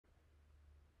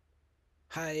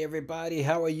Hi, everybody.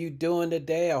 How are you doing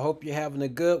today? I hope you're having a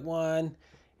good one.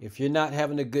 If you're not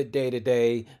having a good day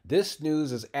today, this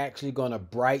news is actually going to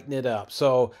brighten it up.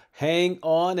 So hang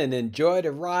on and enjoy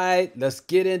the ride. Let's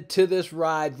get into this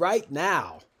ride right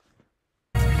now.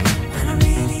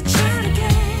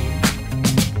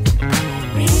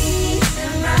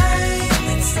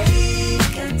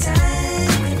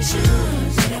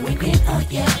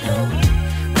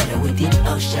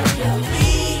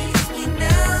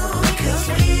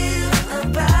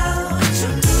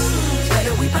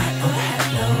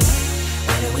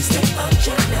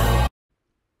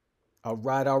 All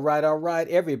right,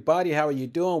 everybody. How are you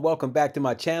doing? Welcome back to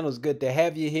my channel. It's good to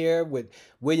have you here with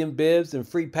William Bibbs and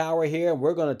Free Power here. And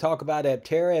we're going to talk about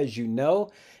Aptera, as you know,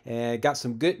 and got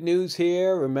some good news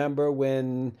here. Remember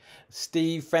when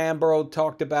Steve Fambro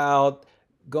talked about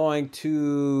going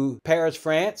to Paris,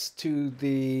 France, to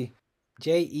the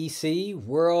JEC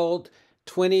World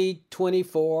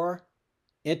 2024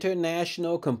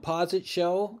 International Composite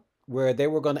Show, where they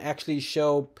were going to actually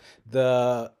show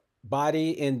the body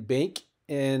in BINC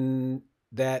in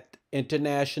that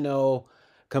international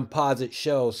composite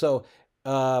show. So,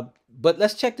 but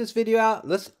let's check this video out.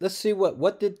 Let's see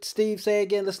what did Steve say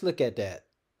again. Let's look at that.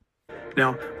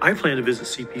 Now, I plan to visit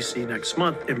CPC next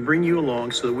month and bring you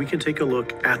along so that we can take a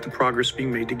look at the progress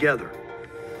being made together.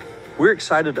 We're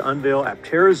excited to unveil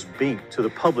Aptera's BINC to the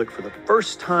public for the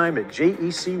first time at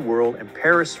JEC World in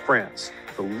Paris, France,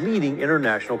 the leading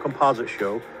international composite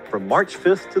show from March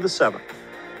 5th to the 7th.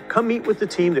 Come meet with the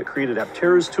team that created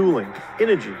Aptera's tooling,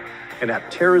 Energy, and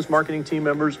Aptera's marketing team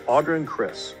members, Audra and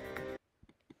Chris.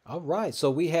 All right,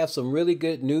 so we have some really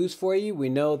good news for you. We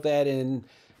know that in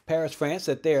Paris, France,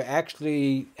 that they're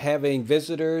actually having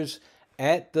visitors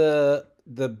at the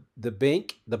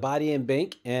BINC, the body in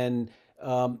BINC, and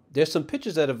there's some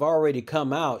pictures that have already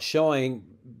come out showing,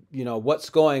 you know, what's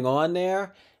going on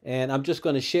there. And I'm just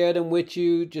going to share them with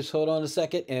you. Just hold on a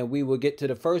second, and we will get to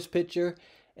the first picture,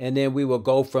 and then we will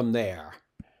go from there.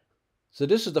 So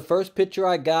this is the first picture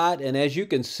I got, and as you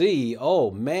can see,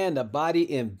 oh man, the body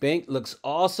in BINC looks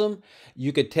awesome.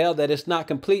 You could tell that it's not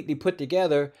completely put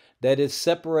together, that it's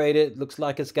separated. Looks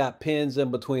like it's got pins in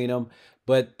between them,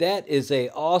 but that is a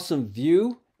awesome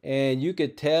view, and you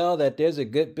could tell that there's a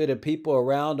good bit of people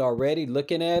around already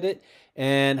looking at it.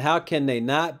 And how can they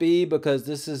not be? Because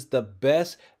this is the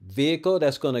best vehicle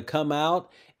that's going to come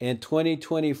out in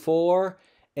 2024.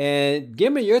 And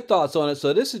give me your thoughts on it.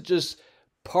 So this is just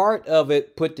part of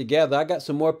it put together. I got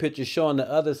some more pictures showing the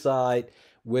other side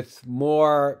with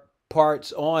more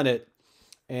parts on it.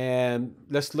 And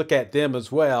let's look at them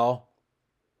as well.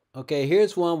 Okay,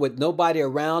 here's one with nobody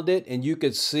around it. And you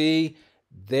could see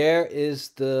there is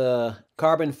the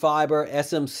carbon fiber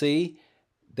SMC.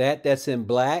 That's in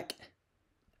black.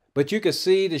 But you can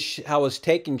see how it's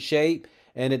taking shape.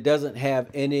 And it doesn't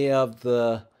have any of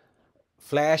the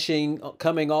flashing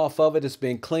coming off of it. It's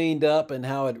been cleaned up, and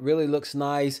how it really looks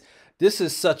nice. This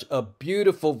is such a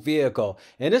beautiful vehicle,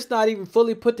 and it's not even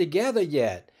fully put together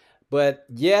yet, but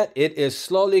yet it is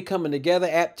slowly coming together.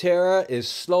 Aptera is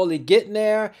slowly getting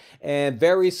there, and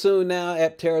very soon now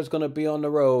Aptera is going to be on the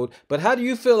road. But how do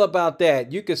you feel about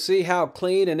that? You can see how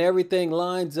clean and everything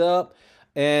lines up.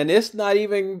 And it's not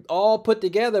even all put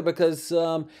together, because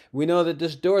we know that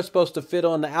this door is supposed to fit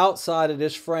on the outside of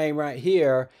this frame right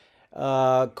here.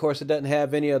 Of course, it doesn't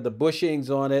have any of the bushings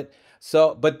on it.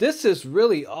 So, but this is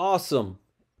really awesome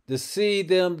to see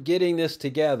them getting this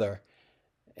together.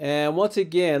 And once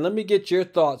again, let me get your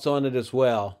thoughts on it as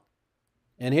well.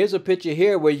 And here's a picture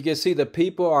here where you can see the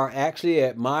people are actually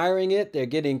admiring it. They're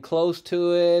getting close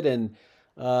to it. And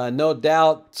no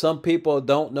doubt some people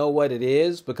don't know what it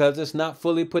is because it's not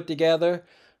fully put together.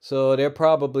 So they're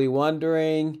probably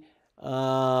wondering.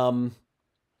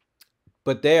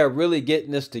 But they are really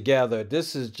getting this together.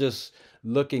 This is just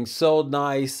looking so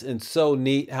nice and so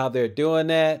neat how they're doing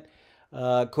that.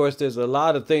 Of course, there's a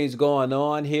lot of things going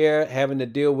on here having to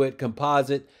deal with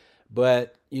composite.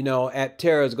 But, you know,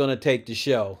 Aptera is going to take the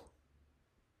show.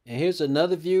 And here's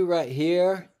another view right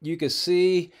here. You can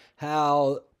see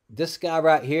how this guy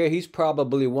right here, he's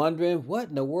probably wondering, what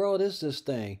in the world is this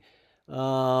thing?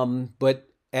 But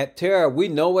Aptera, we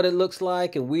know what it looks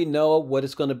like, and we know what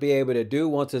it's going to be able to do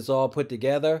once it's all put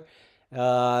together.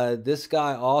 This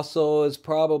guy also is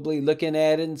probably looking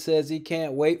at it and says he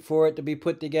can't wait for it to be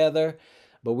put together.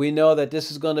 But we know that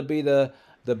this is going to be the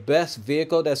best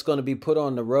vehicle that's going to be put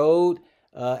on the road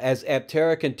as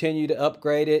Aptera continue to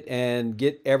upgrade it and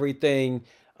get everything,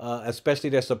 especially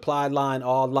their supply line,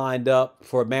 all lined up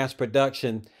for mass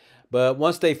production. But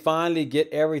once they finally get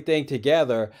everything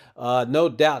together, no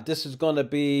doubt this is going to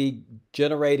be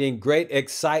generating great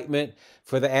excitement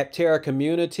for the Aptera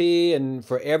community and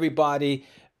for everybody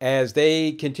as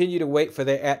they continue to wait for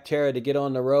their Aptera to get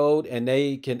on the road and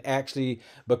they can actually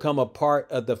become a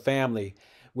part of the family.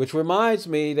 Which reminds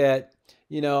me that,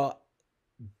 you know,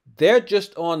 they're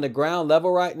just on the ground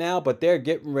level right now, but they're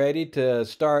getting ready to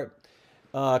start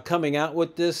coming out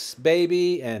with this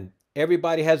baby, and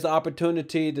everybody has the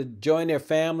opportunity to join their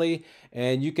family,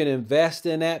 and you can invest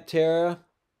in Aptera.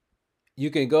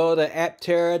 You can go to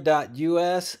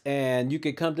aptera.us and you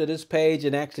can come to this page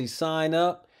and actually sign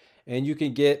up, and you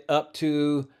can get up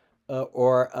to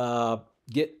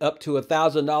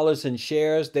 $1,000 in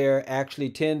shares. They're actually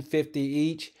 $10.50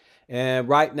 each. And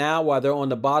right now, while they're on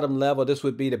the bottom level, this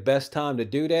would be the best time to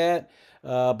do that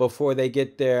before they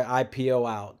get their IPO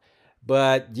out.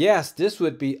 But yes, this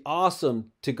would be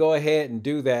awesome to go ahead and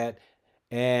do that.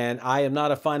 And I am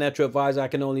not a financial advisor. I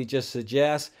can only just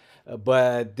suggest,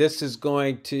 but this is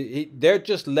going to, they're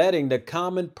just letting the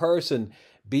common person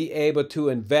be able to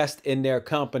invest in their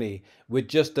company with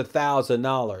just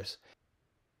 $1,000.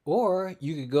 Or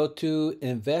you could go to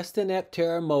Invest in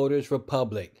Aptera Motors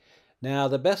Republic. Now,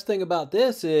 the best thing about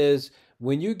this is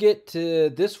when you get to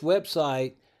this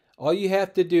website, all you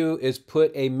have to do is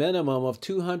put a minimum of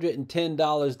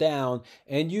 $210 down,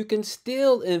 and you can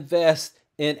still invest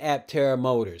in Aptera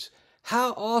Motors.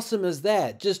 How awesome is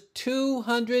that? Just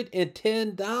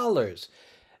 $210.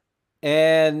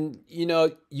 And you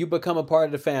know, you become a part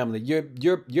of the family.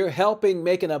 You're helping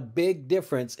making a big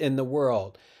difference in the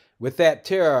world. With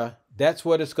Aptera, that's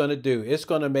what it's going to do. It's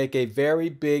going to make a very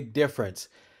big difference,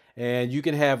 and you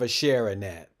can have a share in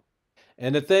that.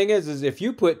 And the thing is if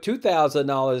you put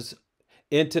 $2,000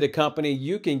 into the company,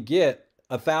 you can get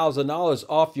 $1,000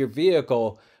 off your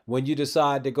vehicle when you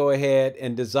decide to go ahead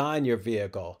and design your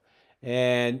vehicle.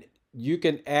 And you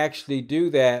can actually do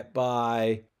that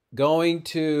by going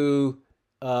to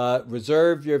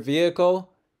reserve your vehicle,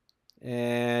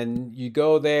 and you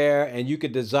go there and you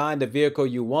can design the vehicle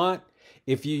you want.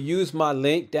 If you use my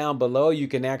link down below, you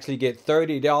can actually get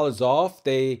 $30 off.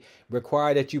 They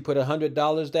require that you put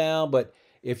 $100 down, but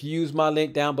if you use my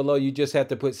link down below, you just have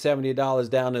to put $70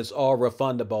 down. It's all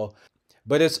refundable.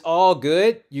 But it's all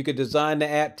good. You could design the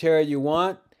Aptera you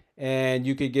want, and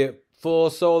you could get full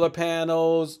solar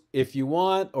panels if you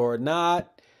want or not.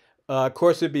 Of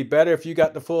course, it'd be better if you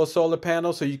got the full solar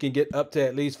panel so you can get up to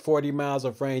at least 40 miles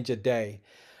of range a day.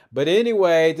 But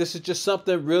anyway, this is just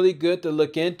something really good to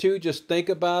look into. Just think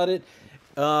about it.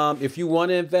 If you want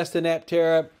to invest in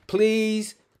Aptera,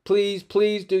 please, please,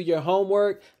 please do your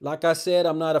homework. Like I said,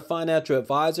 I'm not a financial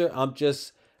advisor. I'm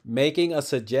just making a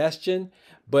suggestion.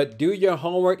 But do your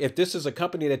homework if this is a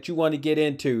company that you want to get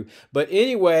into. But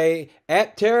anyway,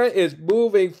 Aptera is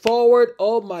moving forward.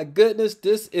 Oh my goodness,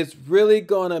 this is really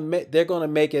going to they're going to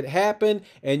make it happen,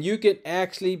 and you can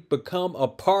actually become a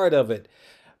part of it.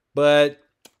 But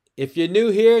if you're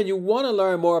new here and you want to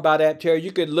learn more about Aptera,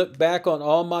 you could look back on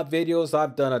all my videos.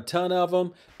 I've done a ton of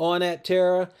them on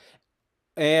Aptera.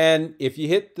 And if you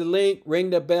hit the link, ring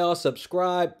the bell,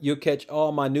 subscribe, you'll catch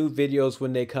all my new videos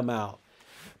when they come out.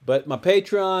 But my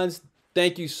Patrons,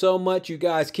 thank you so much. You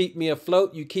guys keep me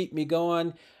afloat. You keep me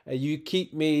going. You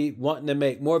keep me wanting to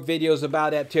make more videos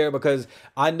about Aptera, because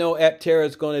I know Aptera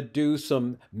is going to do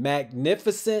some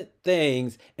magnificent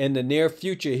things in the near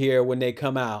future here when they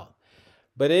come out.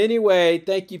 But anyway,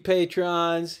 thank you,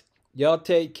 Patrons. Y'all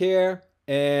take care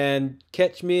and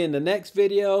catch me in the next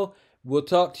video. We'll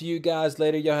talk to you guys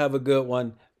later. Y'all have a good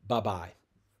one. Bye-bye.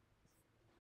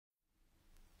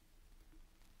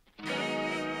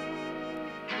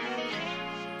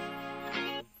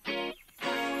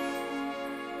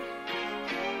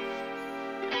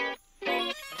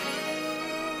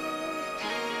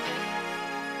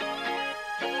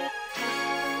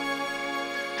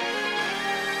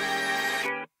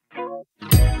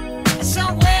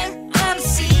 Somewhere on the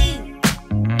sea,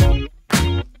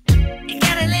 it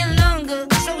got a little longer,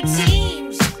 so it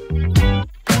seems.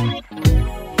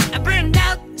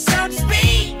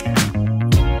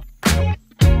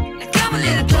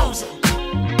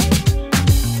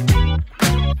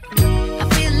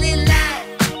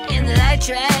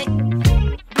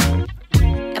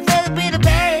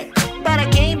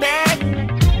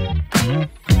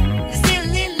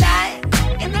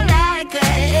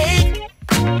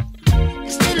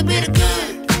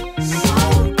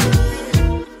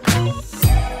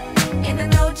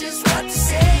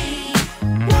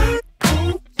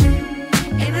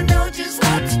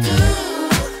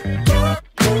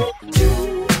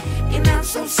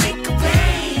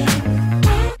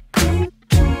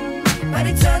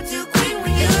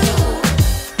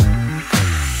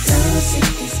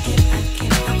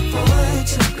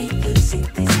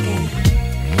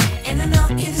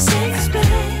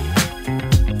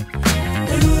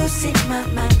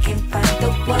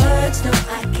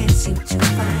 can't seem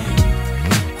to